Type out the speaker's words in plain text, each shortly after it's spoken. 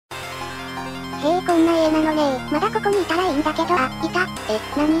へえ、こんな家なのねまだここにいたらいいんだけど、あ、いた。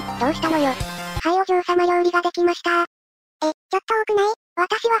どうしたのよ。はい、お嬢様料理ができました。ちょっと多くない？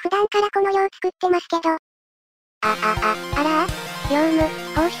私は普段からこの量作ってますけど。あら？業務、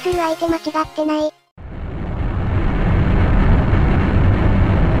奉仕する相手間違ってない。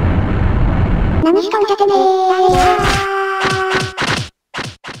何しといててね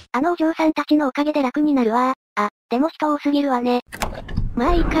あのお嬢さんたちのおかげで楽になるわ。でも人多すぎるわね。ま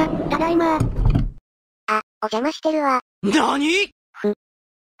あいいか、ただいま。お邪魔してるわ。なに？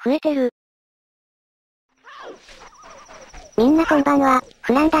増えてる。みんなこんばんは、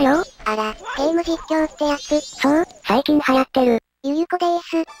フランだよ。あら、ゲーム実況ってやつ。そう、最近流行ってる。ゆゆこで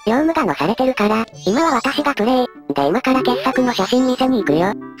す。業務が載されてるから、今は私がプレイ。で今から傑作の写真見せに行くよ。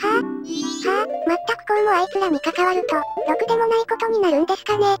全くこうもあいつらに関わると、ろくでもないことになるんです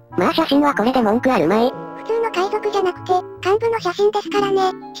かね。まあ写真はこれで文句あるまい。普通の海賊じゃなくて、幹部の写真ですから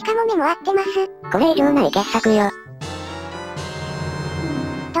ね。しかも目も合ってます。これ以上ない傑作よ。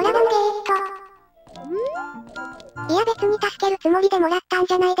ドラゴンゲート。いや別に助けるつもりでもらったん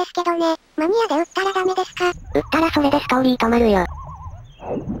じゃないですけどね。マニアで撃ったらダメですか？撃ったらそれでストーリー止まるよ。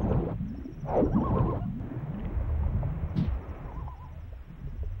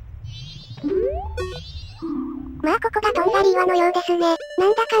まあここがとんがり岩のようですね。な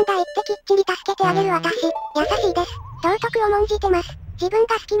んだかんだ言ってきっちり助けてあげる私。優しいです。道徳を重んじてます。自分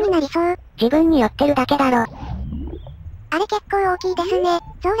が好きになりそう。自分に酔ってるだけだろ。あれ結構大きいですね。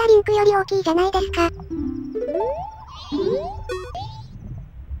ゾーラリンクより大きいじゃないですか。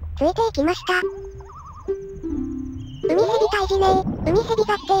ついていきました。海蛇退治ね。海蛇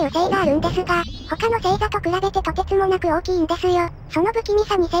座っていう星があるんですが、他の星座と比べてとてつもなく大きいんですよ。その不気味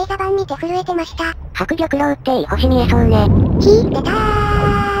さに星座版見て震えてました。白玉楼っていい星見えそうね。出たー。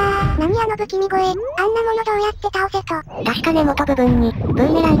何あの不気味声。あんなものどうやって倒せと。確か根元部分に、ブ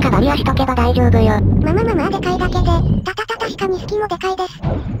ーメランかバリアしとけば大丈夫よ。まあでかいだけで、確かに隙もでかいです。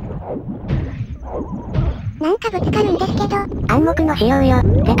なんかぶつかるんですけど。暗黙の仕様よ。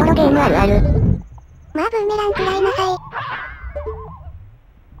レトロゲームあるある。まあブーメランくらいなさい。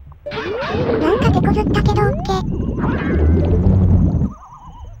なんか手こずったけどオッケー。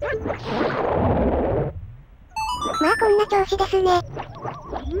まあこんな調子ですね。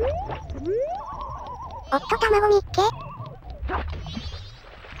おっと卵みっけ。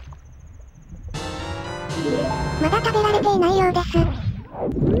まだ食べられていないようです。は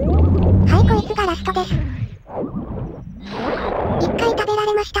いこいつがラストです。一回食べら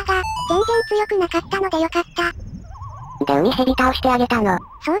れましたが、全然強くなかったのでよかった。で海蛇倒してあげたの。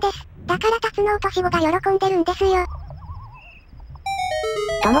そうです。だからタツノオトシゴが喜んでるんですよ。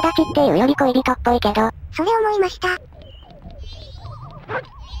友達っていうより恋人っぽいけど。それ思いました。か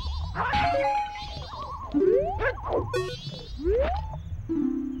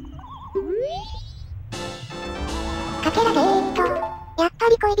けらゲート。やっぱ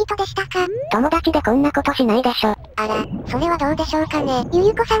り恋人でしたか。友達でこんなことしないでしょ。あら、それはどうでしょうかね。ゆ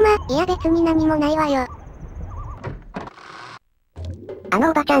ゆこ様、いや別に何もないわよ。あ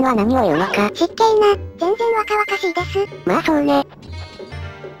のおばちゃんは何を言うのか。失敬な、全然若々しいです。まあそうね。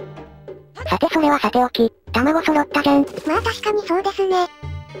さてそれはさておき、卵揃ったじゃん。まあ確かにそうですね。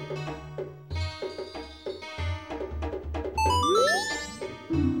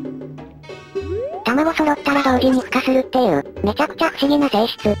卵揃ったら同時に孵化するっていう、めちゃくちゃ不思議な性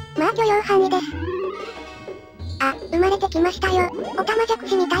質。まあ許容範囲です。あ、生まれてきましたよ。オタマジャク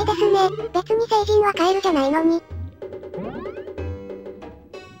シみたいですね。別に成人はカエルじゃないのに。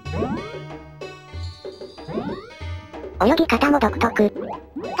泳ぎ方も独特。合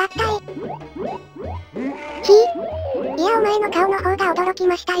体。いやお前の顔の方が驚き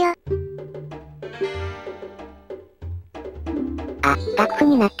ましたよ。あ、楽譜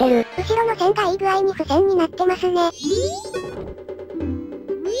になってる。後ろの線がいい具合に付箋になってますね。は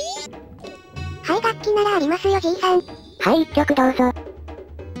い楽器ならありますよじいさん。はい一曲どうぞ。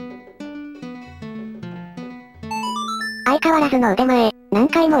相変わらずの腕前、何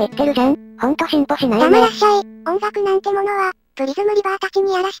回も言ってるじゃん。ほんと進歩しないね。黙らっしゃい。音楽なんてものは、プリズムリバーたち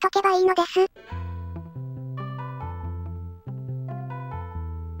にやらしとけばいいのです。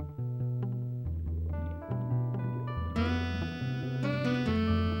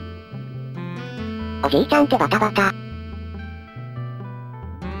おじいちゃんってバタバタ。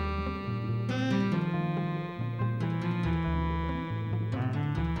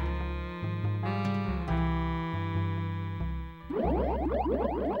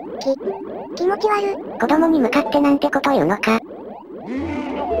気持ち悪。子供に向かってなんてこと言うのか。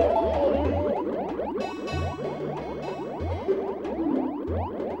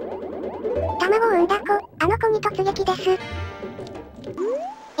卵を産んだ子、あの子に突撃です。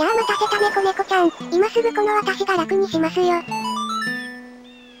やあ待たせた猫猫ちゃん。今すぐこの私が楽にしますよ。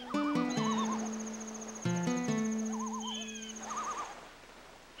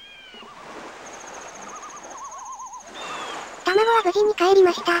卵は無事に帰り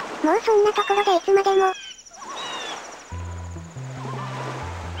ました。もうそんなところでいつまでも。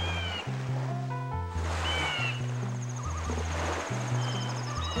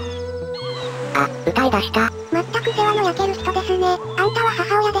あ、歌い出した。まったく世話の焼ける人ですね。あんたは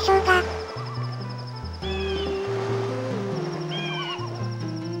母親でしょうが。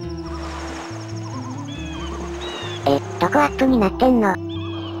どこアップになってんの？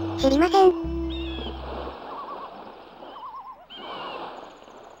知りません。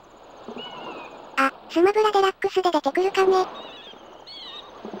あ、スマブラデラックスで出てくるかね。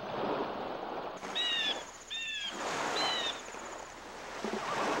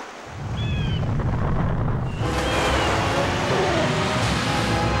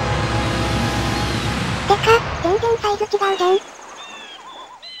てか、全然サイズ違うじゃん。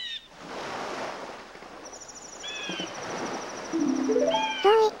遠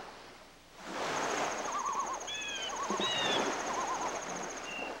い。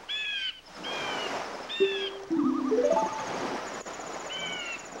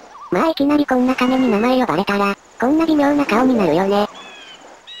まあいきなりこんな亀に名前呼ばれたら、こんな微妙な顔になるよね。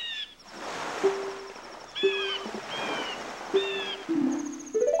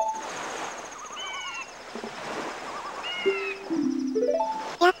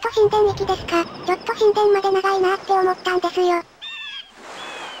やっと神殿行きですか。ちょっと神殿まで長いなって思ったんですよ。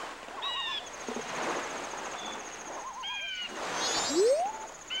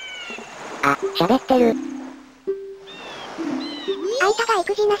あ、喋ってる。あんたが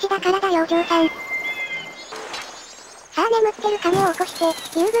育児なしだからだよお嬢さん。さあ眠ってる亀を起こして、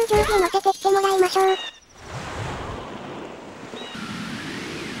竜宮城に乗せてってもらいましょう。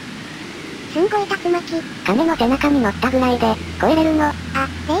すんごい竜巻。亀の背中に乗ったぐらいで、越えれるの？あ、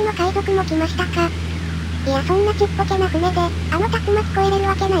例の海賊も来ましたか。いやそんなちっぽけな船で、あの竜巻越えれる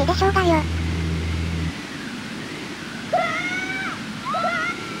わけないでしょうがよ。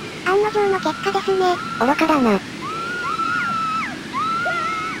案の定の結果ですね。愚かだな。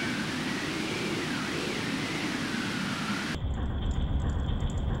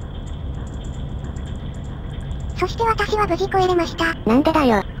そして私は無事越えれました。なんでだ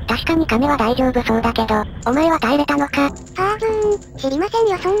よ。確かに亀は大丈夫そうだけど、お前は耐えれたのか？パーブーン、知りません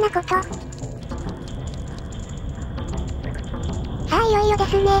よそんなこと。さあいよいよで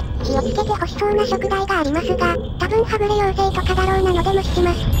すね。火をつけて欲しそうな食材がありますが、多分はぐれ妖精とかだろうなので無視し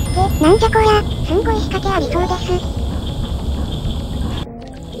ます。で、なんじゃこりゃ、すんごい仕掛けありそうです。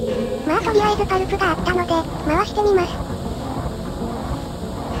まあとりあえずパルプがあったので、回してみます。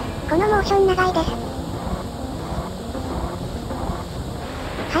このモーション長いです。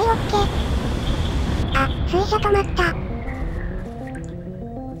はい、オッケー。あ、水車止まった。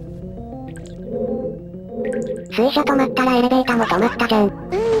水車止まったらエレベーターも止まったじゃん。こ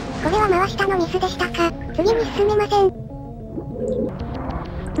れは回したのミスでしたか。次に進めません。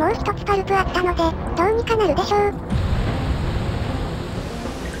もう一つパルプあったので、どうにかなるでしょう。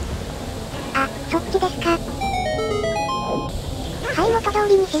あ、そっちですか。はい、元通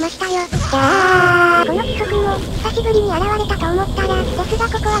りにしましたよ。じゃー、この規則も、久しぶりに現れたと思ったら、ですが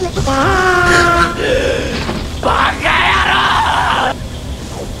ここは無視。じゃー。バカ野郎！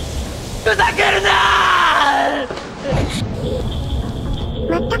ふざけるな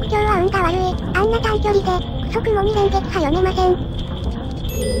まったく今日は運が悪い。あんな短距離で、クソクモに連撃は読めません。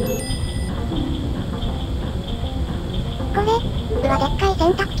これ、うわでっかい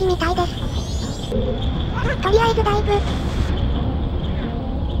洗濯機みたいです。とりあえずダイブ。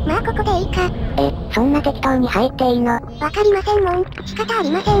まあここでいいか。そんな適当に入っていいの？わかりませんもん。仕方あ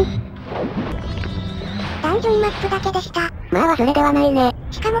りません。ダンジョンマップだけでした。まあ忘れではないね。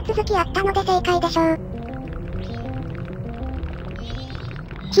しかも続きあったので正解でしょう。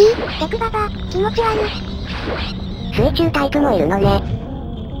デクババ、気持ち悪い。水中タイプもいるのね。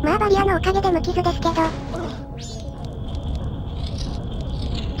まあバリアのおかげで無傷ですけど。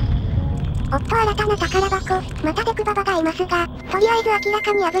おっと新たな宝箱、またデクババがいますが、とりあえず明ら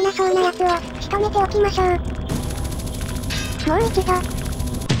かに危なそうなやつを、仕留めておきましょう。もう一度。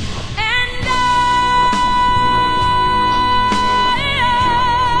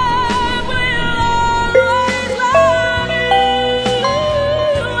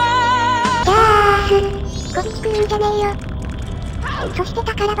こっち来るんじゃねえよ。そして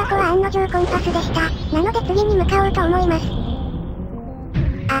宝箱は案の定コンパスでした。なので次に向かおうと思います。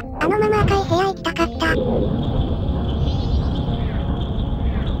あのまま赤い部屋行きたかった。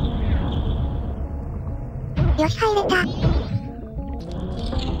よし入れた。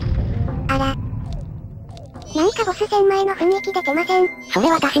なんかボス戦前の雰囲気出てません？そ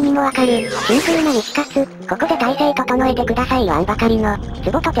れ私にもわかる。シンプルな道かつ、ここで体勢整えてくださいよあんばかりの、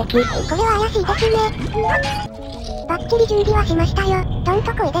壺と敵。これは怪しいですね。バッチリ準備はしましたよ。どん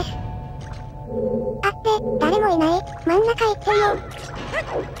とこいです。あって、誰もいない。真ん中行っても。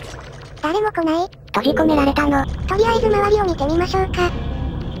誰も来ない。閉じ込められたの。とりあえず周りを見てみましょうか。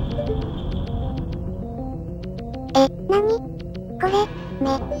なにこれ、目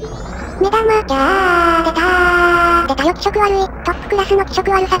玉。出たよ気色悪い。トップクラスの気色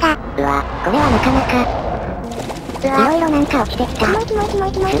悪さが。うわ、これはなかなか。いろいろなんか落ちてきた。キモいキモいキモ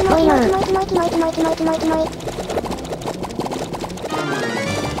いキモいキモいキモいキモいキモいキモいキモいキモいキモいキモいキモい。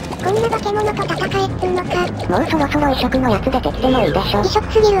こんな化け物と戦えっつうのか。もうそろそろ異色のやつ出てきてもいいでしょ。異色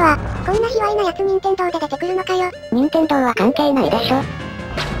すぎるわ。こんな卑猥なやつ任天堂で出てくるのかよ。任天堂は関係ないでしょ。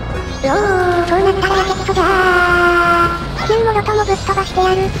こうなったらやけくそじゃー。地球もろともぶっ飛ばしてや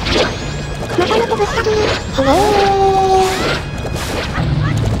る。まとめてぶった切る。死ね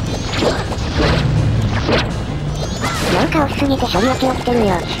なんか押しすぎて処理落ち起きてるよ。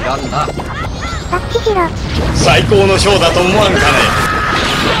知らんな。バッチしろ。最高のショーだと思わんかね。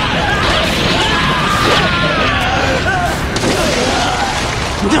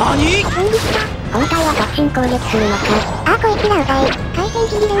何？本体は突進攻撃するのか。こいつらうざい。回転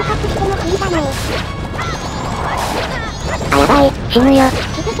切り連発してもキリがない。やばい、死ぬよ。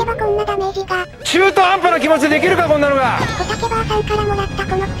気づけばこんなダメージが。中途半端な気持ちでできるかこんなのが。小竹ばあさんからもらった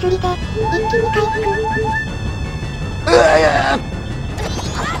この薬で、一気に回復。元気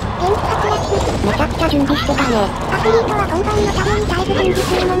はつらつ。めちゃくちゃ準備してたね。アスリートは本番のために絶えず準備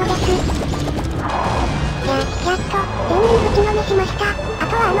するものです。やっと、全員ぶちのめしました。あ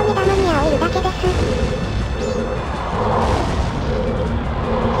とはあの目玉に仰えるだけです。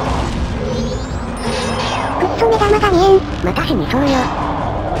くっそ目玉が見えん。また死にそうよ。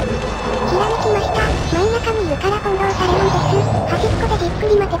ひらめきました。真ん中にいるから翻弄されるんです。端っこでじっく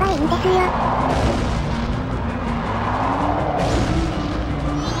り待てばいいんですよ。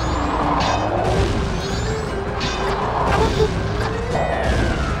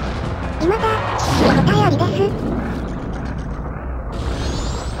今だ。答えありです。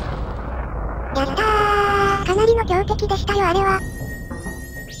やったー。かなりの強敵でしたよあれは。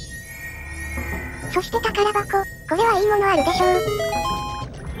そして宝箱。これはいいものあるでしょう。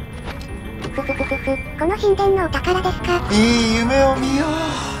この神殿のお宝ですか。いい夢を見よう。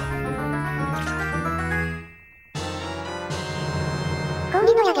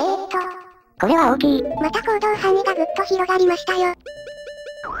氷の矢ゲート。これは大きい。また行動範囲がぐっと広がりましたよ。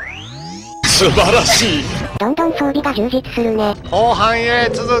素晴らしい。どんどん装備が充実するね。後半へ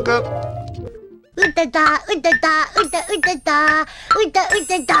続く。うたた、うたた、うたうたた、うたう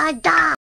たたた。